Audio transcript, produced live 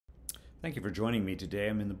Thank you for joining me today.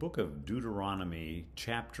 I'm in the book of Deuteronomy,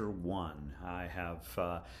 chapter 1. I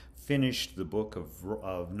have finished the book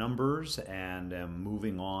of Numbers and am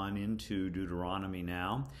moving on into Deuteronomy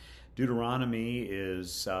now. Deuteronomy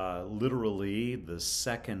is literally the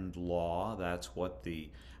second law. That's what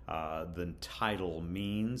the title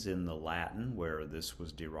means in the Latin, where this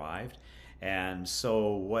was derived. And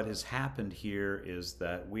so what has happened here is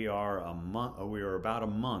that we are about a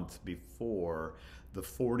month before the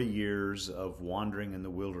 40 years of wandering in the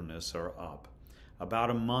wilderness are up. About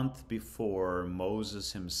a month before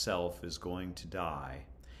Moses himself is going to die.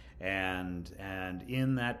 And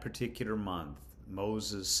in that particular month,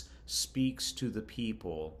 Moses speaks to the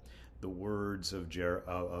people the words of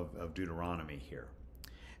Deuteronomy here.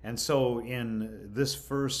 And so in this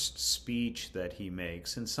first speech that he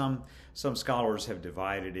makes, and some scholars have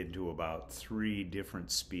divided into about 3 different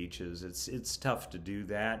speeches. It's tough to do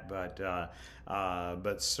that, but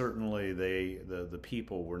certainly the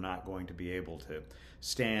people were not going to be able to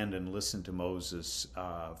stand and listen to Moses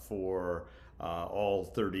for all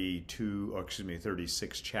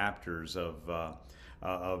 36 chapters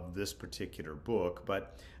of this particular book,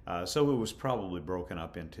 but so it was probably broken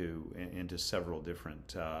up into several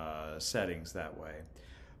different settings that way.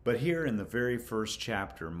 But here in the very first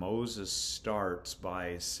chapter, Moses starts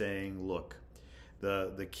by saying, look,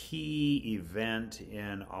 the key event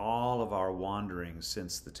in all of our wanderings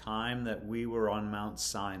since the time that we were on Mount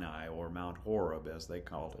Sinai, or Mount Horeb as they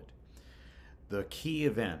called it, the key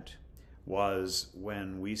event was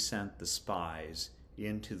when we sent the spies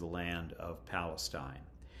into the land of Palestine.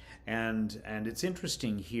 And it's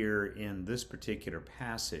interesting here in this particular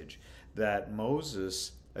passage that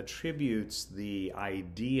Moses attributes the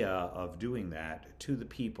idea of doing that to the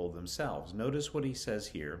people themselves. Notice what he says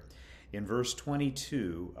here in verse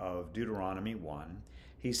 22 of Deuteronomy 1.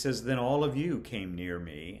 He says, "Then all of you came near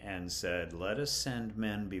me and said, 'Let us send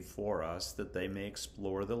men before us that they may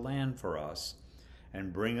explore the land for us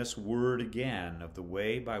and bring us word again of the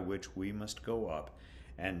way by which we must go up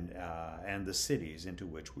and the cities into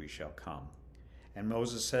which we shall come.' And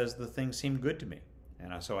Moses says, 'The thing seemed good to me,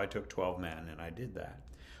 and so I took 12 men and I did that.'"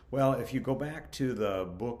 Well, if you go back to the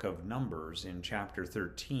book of Numbers in chapter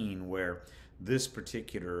 13, where this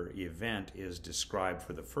particular event is described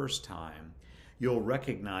for the first time, you'll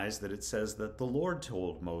recognize that it says that the Lord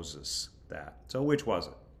told Moses that. So which was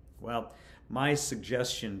it? Well, my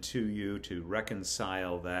suggestion to you to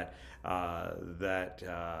reconcile that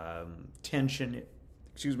tension,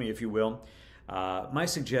 if you will, my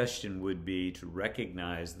suggestion would be to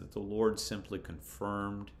recognize that the Lord simply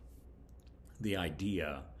confirmed the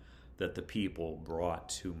idea that the people brought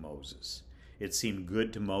to Moses. It seemed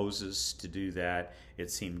good to Moses to do that. It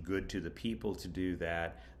seemed good to the people to do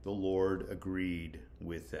that. The Lord agreed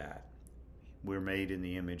with that. We're made in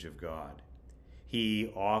the image of God. He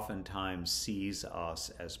oftentimes sees us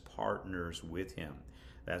as partners with Him.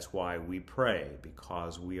 That's why we pray,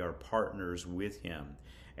 because we are partners with Him,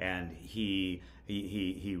 and He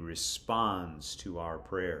responds to our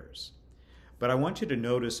prayers. But I want you to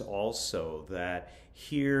notice also that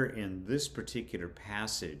here in this particular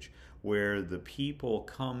passage, where the people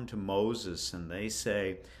come to Moses and they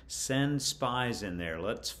say, "Send spies in there,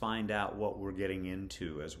 let's find out what we're getting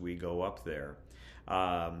into as we go up there,"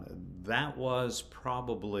 that was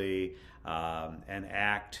probably an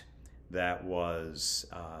act that was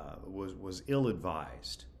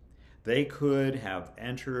ill-advised. They could have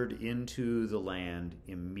entered into the land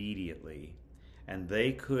immediately, and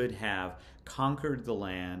they could have conquered the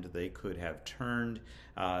land. They could have turned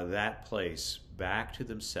that place back to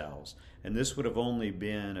themselves, and this would have only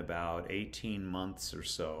been about 18 months or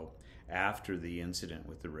so after the incident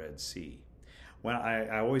with the Red Sea. Well,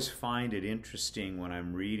 I always find it interesting when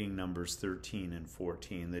I'm reading Numbers 13 and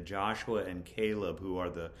 14 that Joshua and Caleb, who are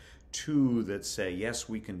the 2 that say, "Yes,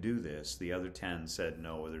 we can do this," the other 10 said,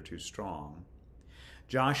 "No, they're too strong."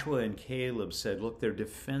 Joshua and Caleb said, "Look, their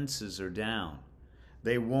defenses are down.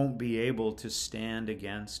 They won't be able to stand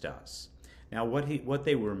against us." Now, what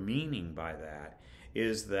they were meaning by that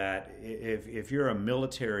is that if you're a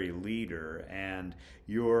military leader and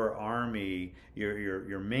your army,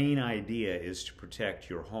 your main idea is to protect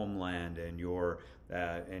your homeland and your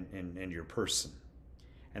person,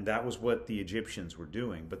 and that was what the Egyptians were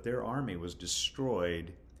doing. But their army was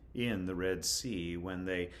destroyed in the Red Sea when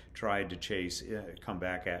they tried to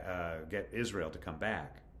get Israel to come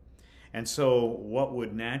back. And so what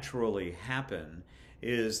would naturally happen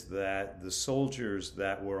is that the soldiers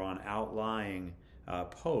that were on outlying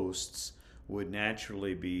posts would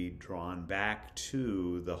naturally be drawn back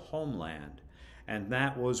to the homeland. And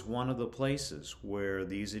that was one of the places where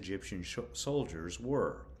these Egyptian soldiers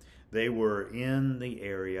were. They were in the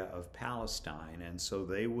area of Palestine, and so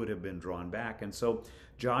they would have been drawn back. And so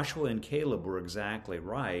Joshua and Caleb were exactly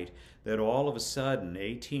right that all of a sudden,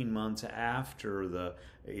 18 months after the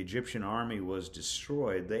Egyptian army was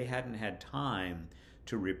destroyed, they hadn't had time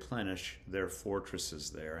to replenish their fortresses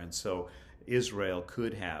there. And so Israel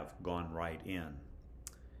could have gone right in.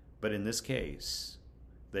 But in this case,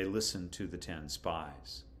 they listened to the 10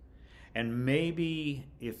 spies. And maybe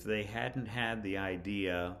if they hadn't had the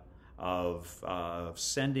idea of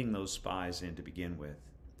sending those spies in to begin with,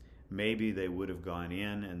 maybe they would have gone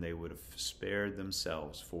in and they would have spared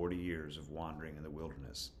themselves 40 years of wandering in the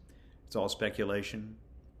wilderness. It's all speculation.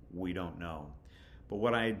 We don't know. But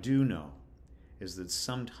what I do know is that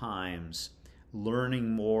sometimes learning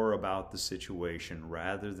more about the situation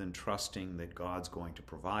rather than trusting that God's going to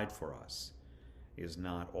provide for us is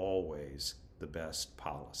not always the best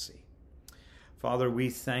policy. Father, we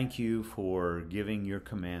thank you for giving your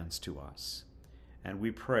commands to us, and we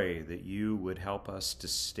pray that you would help us to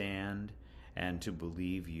stand and to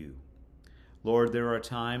believe you. Lord, there are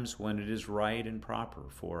times when it is right and proper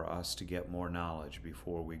for us to get more knowledge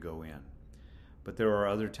before we go in, but there are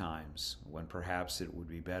other times when perhaps it would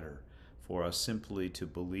be better for us simply to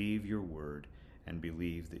believe your word and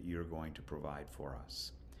believe that you're going to provide for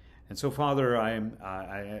us. And so, Father,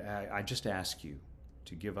 I just ask you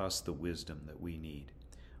to give us the wisdom that we need.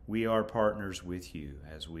 We are partners with you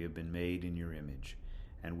as we have been made in your image,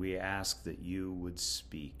 and we ask that you would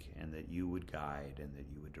speak and that you would guide and that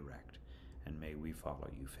you would direct, and may we follow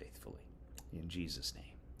you faithfully. In Jesus'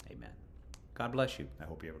 name, amen. God bless you. I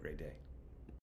hope you have a great day.